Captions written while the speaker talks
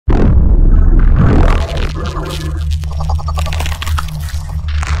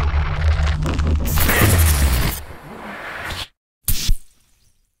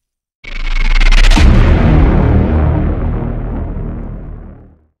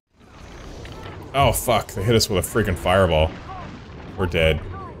Oh fuck, they hit us with a freaking fireball. We're dead.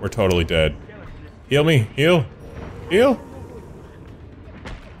 We're totally dead. Heal me! Heal! Heal!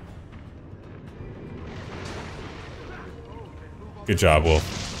 Good job,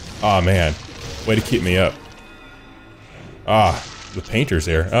 Wolf. Aw, man. Way to keep me up. Ah, the painter's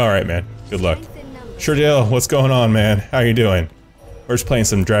here. Alright, man. Good luck. Sure deal. What's going on, man? How you doing? We're just playing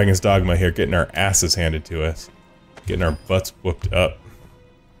some Dragon's Dogma here, getting our asses handed to us. Getting our butts whooped up.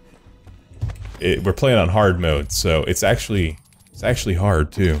 We're playing on hard mode, so it's actually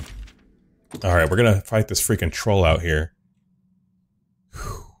hard, too. Alright, we're gonna fight this freaking troll out here.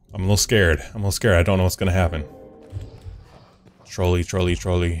 Whew. I'm a little scared. I'm a little scared. I don't know what's gonna happen. Trolley, trolley,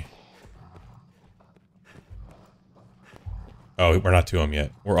 trolley. Oh, we're not to him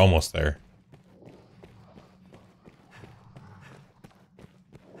yet. We're almost there.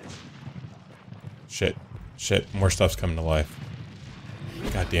 Shit. Shit. More stuff's coming to life.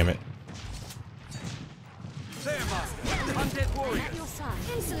 God damn it. Undead warrior. At your side.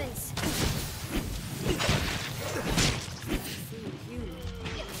 Insolence.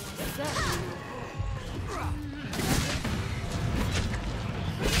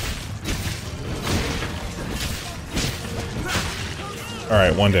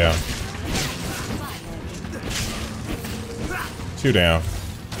 Alright, one down. Two down.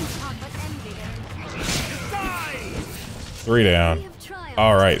 Three down.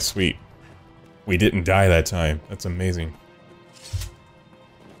 Alright, sweet. We didn't die that time. That's amazing.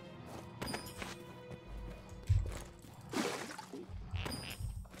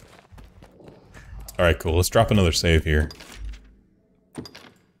 Alright, cool. Let's drop another save here.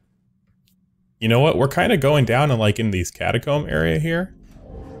 You know what? We're kind of going down in these catacomb area here.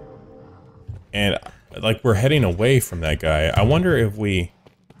 And like we're heading away from that guy. I wonder if we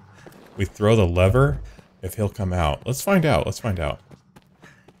throw the lever, if he'll come out. Let's find out. Let's find out.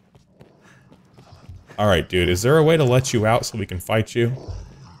 Alright, dude. Is there a way to let you out so we can fight you?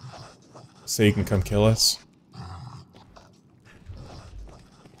 So you can come kill us?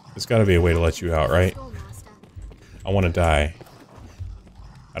 There's gotta be a way to let you out, right? I want to die.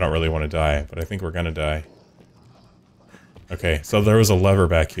 I don't really want to die, but I think we're gonna die. Okay, so there was a lever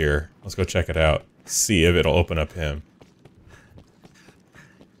back here. Let's go check it out. See if it'll open up him.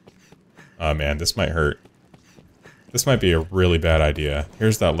 Oh man, this might hurt. This might be a really bad idea.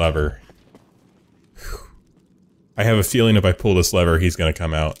 Here's that lever. Whew. I have a feeling if I pull this lever, he's gonna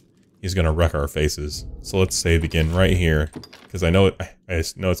come out. He's gonna wreck our faces. So let's save again right here, because I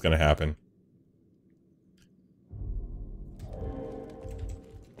just know it's gonna happen.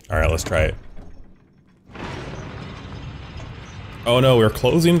 Alright, let's try it. Oh no, we're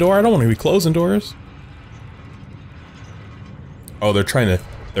closing door? I don't want to be closing doors. Oh, they're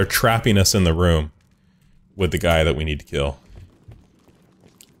trapping us in the room with the guy that we need to kill.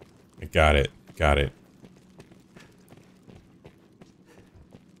 Got it, got it.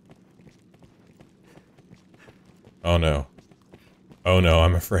 Oh no. Oh no,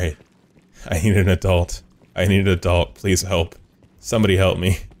 I'm afraid. I need an adult. I need an adult. Please help. Somebody help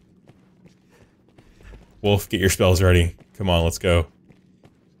me. Wolf, get your spells ready. Come on, let's go.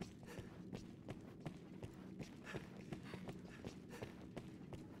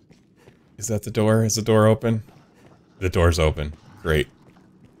 Is that the door? Is the door open? The door's open. Great.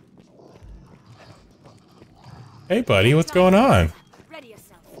 Hey buddy, what's going on?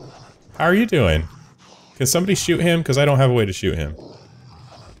 How are you doing? Can somebody shoot him? Because I don't have a way to shoot him.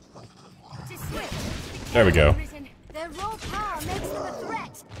 There we go.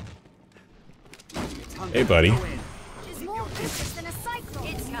 Hey buddy.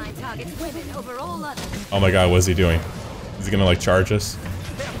 Oh my god, what's he doing? Is he gonna like charge us?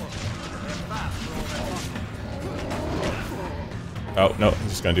 Oh, no, I'm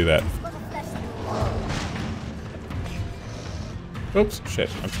just gonna do that. Oops, shit.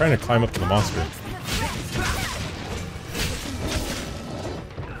 I'm trying to climb up to the monster.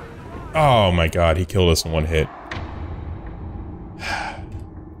 Oh my god, he killed us in one hit.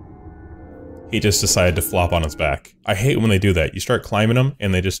 He just decided to flop on his back. I hate when they do that. You start climbing them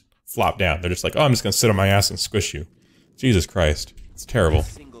and they just flop down. They're just like, oh, I'm just gonna sit on my ass and squish you. Jesus Christ. It's terrible.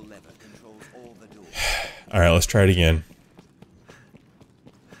 Alright, let's try it again.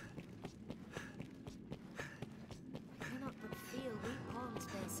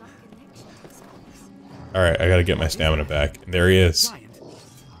 Alright, I gotta get my stamina back. And there he is.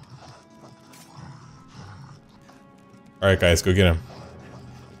 Alright guys, go get him.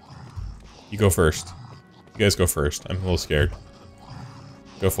 You go first. You guys go first. I'm a little scared.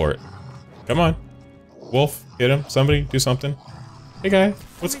 Go for it. Come on. Wolf, hit him. Somebody, do something. Hey guy,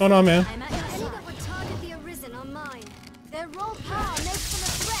 what's going on, man?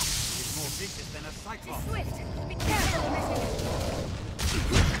 Be swift. Be careful, Arisen.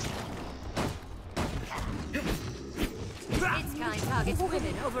 Its kind targets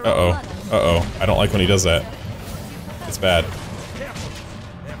women over all Uh-oh. others. Uh-oh. I don't like when he does that. It's bad. Its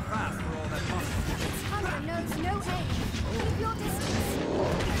hunger knows no aim. Keep your distance.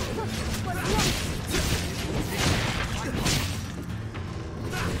 What's wrong?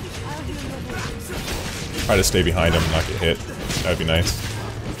 I'll heal your wounds. Try to stay behind him and not get hit. That'd be nice.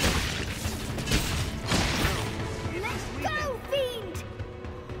 Let's go, fiend!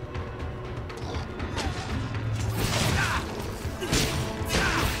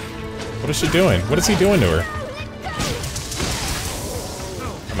 What is she doing? What is he doing to her?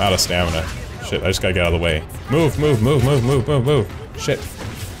 I'm out of stamina. Shit, I just gotta get out of the way. Move, move, move, move, move, move, move. Shit.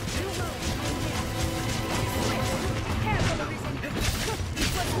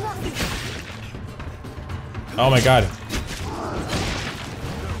 Oh my god.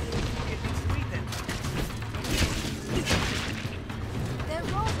 Their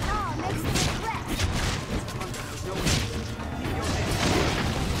raw power makes them a threat.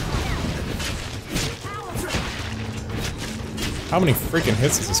 How many freaking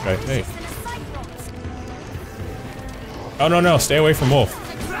hits does this guy take? Oh no, no, stay away from Wolf.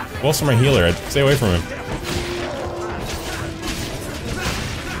 Wolf's my healer. Stay away from him.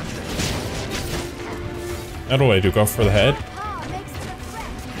 Now what do I do? Go for the head? Power makes them a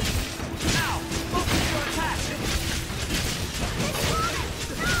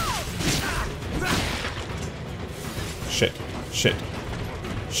threat. Shit. Shit.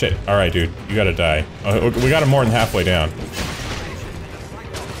 Shit. Alright, dude. You gotta die. We got him more than halfway down.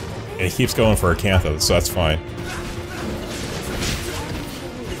 And he keeps going for a Acantha, so that's fine.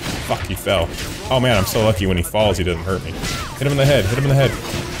 Fuck, he fell. Oh man, I'm so lucky when he falls he doesn't hurt me. Hit him in the head. Hit him in the head.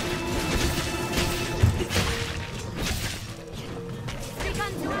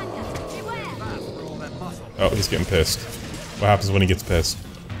 Oh, he's getting pissed. What happens when he gets pissed? Its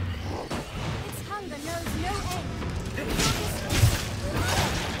hunger knows no end.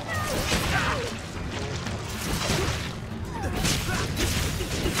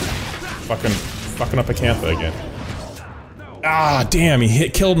 Fucking up Acantha again. Ah, damn, he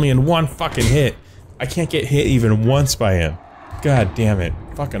killed me in one fucking hit. I can't get hit even once by him. God damn it.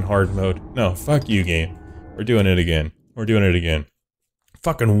 Fucking hard mode. No, fuck you, game. We're doing it again. We're doing it again.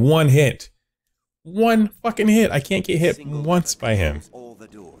 Fucking one hit. One fucking hit. I can't get hit once by him.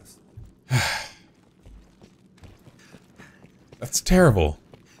 That's terrible.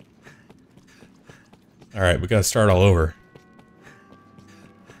 Alright, we gotta start all over.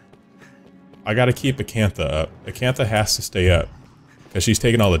 I gotta keep Acantha up. Acantha has to stay up. Because she's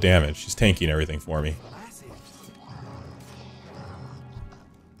taking all the damage. She's tanking everything for me.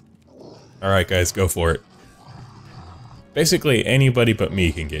 Alright guys, go for it. Basically, anybody but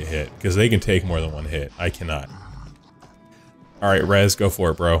me can get hit. Because they can take more than one hit. I cannot. Alright, Rez, go for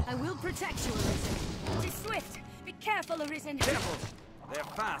it, bro. I will protect you, Arisen. Be swift. Be careful, Arisen. Careful! They're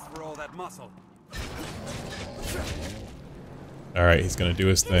fast for all that muscle. Alright, he's gonna do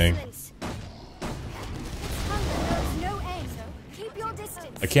his thing. Insolence. Its hunger knows no aim, so keep your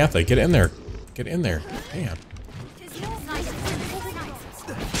distance. Acantha, get in there. Get in there. Damn. Tis your night to ignite.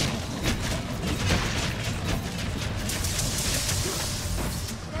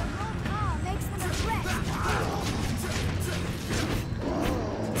 Their raw power makes them a threat.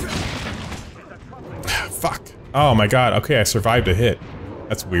 Fuck. Oh my god. Okay, I survived a hit.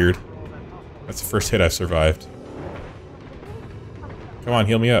 That's weird. That's the first hit I've survived. Come on,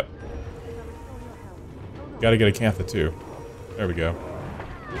 heal me up. Gotta get Acantha too. There we go.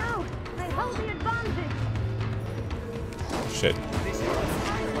 No, they hold the advantage. Shit.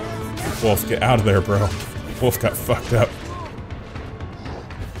 Wolf, get out of there, bro. Wolf got fucked up.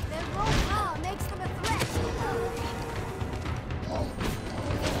 Their raw power makes them a threat.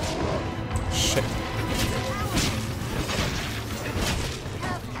 Shit.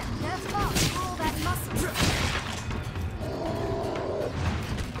 Careful, they're fast for all that muscle.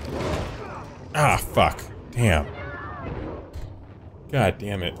 Ah, fuck. Damn. God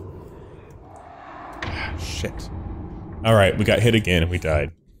damn it. Ah, shit. Alright, we got hit again and we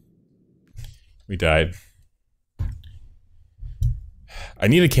died. We died. I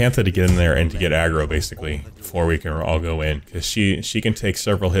need Acantha to get in there and to get aggro, basically, before we can all go in. Because she can take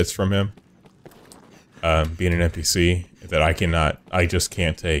several hits from him. Being an NPC, that I just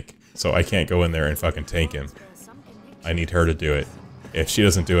can't take. So I can't go in there and fucking tank him. I need her to do it. If she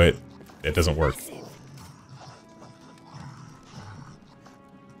doesn't do it, it doesn't work.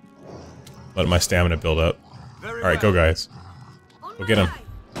 Let my stamina build up. Alright, go guys. Go get him.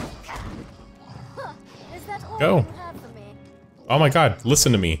 Is that all Go. you have for me? Oh my god,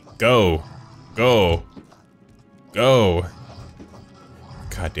 listen to me. Go. Go. Go.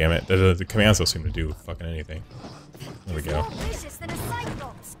 God damn it. The commands don't seem to do fucking anything. There we go.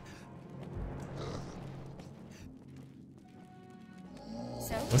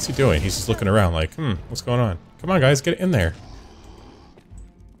 What's he doing? He's just looking around like, what's going on? Come on, guys, get in there.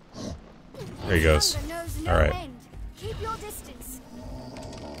 There he goes. Alright. Keep your distance.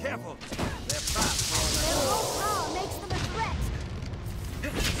 Careful. They're fast. Their whole power makes them a threat.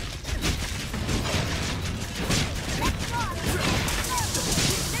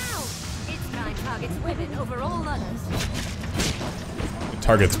 Now, its kind targets women over all others. It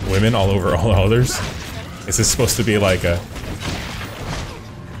targets women all over all others? Is this supposed to be like a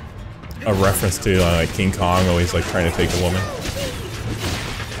reference to like King Kong always like trying to take a woman?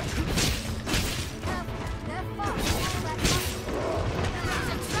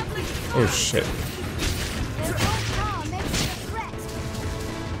 Oh shit.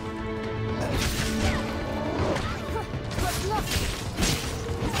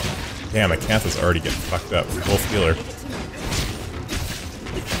 Damn, Acantha's already getting fucked up. Wolf healer.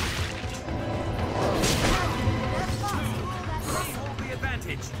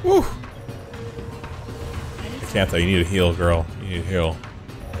 Woo! Acantha, you need to heal, girl. You need to heal.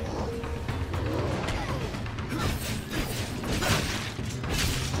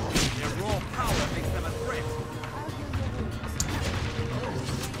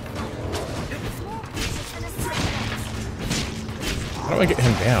 How do I get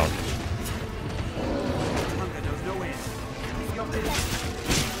him down?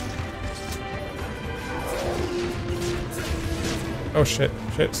 Oh shit,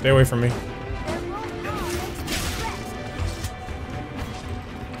 shit, stay away from me.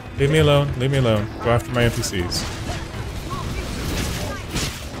 Leave me alone, leave me alone. Go after my NPCs.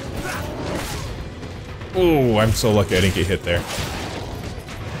 Ooh, I'm so lucky I didn't get hit there.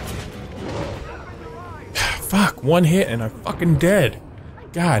 Fuck, one hit and I'm fucking dead.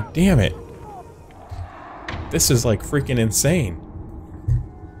 God damn it. This is like freaking insane.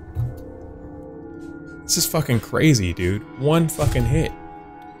 This is fucking crazy, dude. One fucking hit.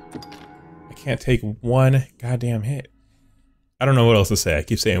 I can't take one goddamn hit. I don't know what else to say. I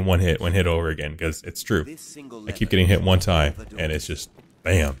keep saying one hit over again, because it's true. I keep getting hit one time, and it's just,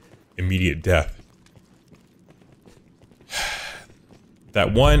 bam, immediate death.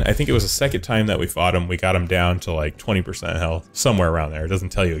 That one, I think it was the second time that we fought him, we got him down to like 20% health, somewhere around there. It doesn't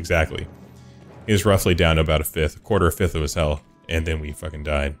tell you exactly. He was roughly down to about a quarter of fifth of his health, and then we fucking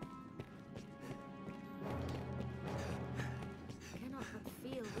died.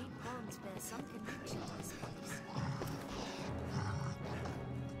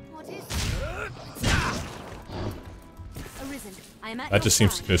 That just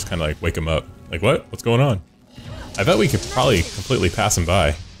seems to just kind of like wake him up. Like, what? What's going on? I thought we could probably completely pass him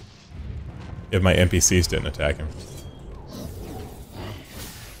by if my NPCs didn't attack him.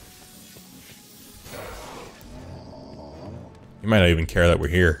 He might not even care that we're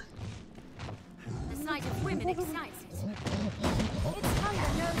here. The sight of women excites it. Its hunger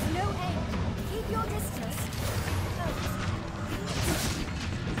knows no aim. Keep your distance.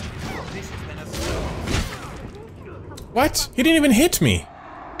 What? He didn't even hit me.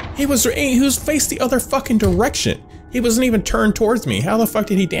 He was faced the other fucking direction. He wasn't even turned towards me. How the fuck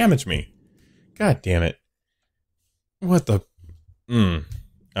did he damage me? God damn it. What the?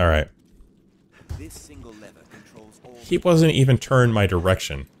 Alright. He wasn't even turned my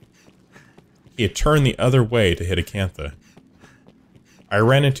direction. He had turned the other way to hit Acantha. I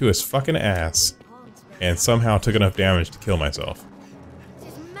ran into his fucking ass and somehow took enough damage to kill myself.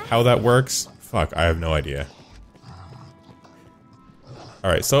 How that works? Fuck, I have no idea.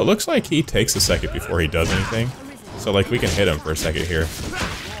 Alright, so it looks like he takes a second before he does anything. So, like, we can hit him for a second here.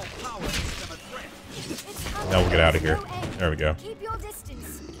 Now we'll get out of here. There we go.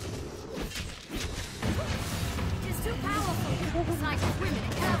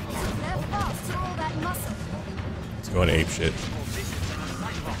 Let's go into ape shit.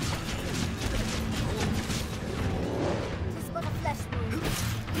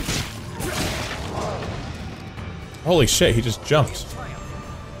 Holy shit, he just jumped.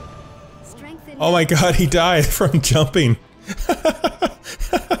 Oh my god, he died from jumping.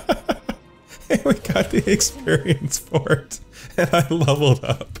 And we got the experience for it. And I leveled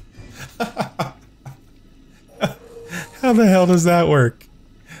up. How the hell does that work?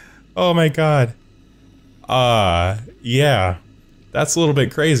 Oh my god. Yeah. That's a little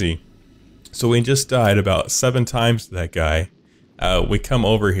bit crazy. So we just died about 7 times to that guy. We come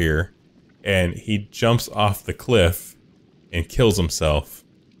over here, and he jumps off the cliff and kills himself.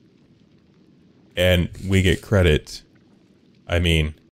 And we get credit. I mean,